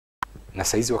Na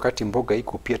saizi wakati mboga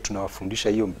iko pia tunawafundisha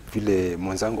hiyo, vile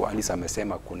mwenzangu Alice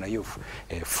amesema, kuna hiyo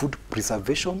food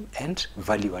preservation and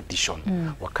value addition.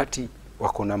 Wakati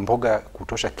wako na mboga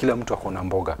kutosha, kila mtu ako na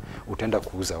mboga, utaenda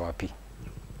kuuza wapi?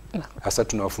 Hasa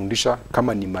tunawafundisha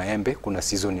kama ni maembe, kuna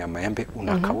season ya maembe,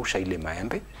 unakausha ile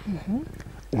maembe.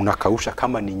 Unakausha.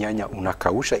 Kama ni nyanya,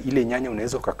 unakausha ile nyanya,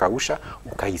 unaweza ukakausha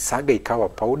ukaisaga ikawa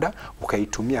powder,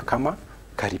 ukaitumia kama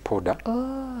curry powder.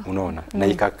 Unaona? Na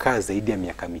ikakaa zaidi ya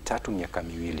miaka 3, miaka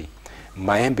 2.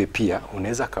 Maembe pia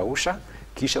unaweza kausha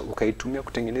kisha ukaitumia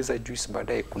kutengeneza juice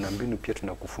baadaye. Kuna mbinu pia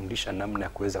tunakufundisha namna ya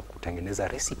kuweza kutengeneza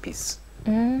recipes.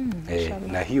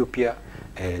 Na hiyo pia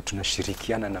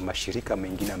tunashirikiana na mashirika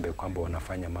mengine ambayo kwamba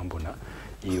wanafanya mambo na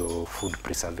hiyo food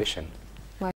preservation.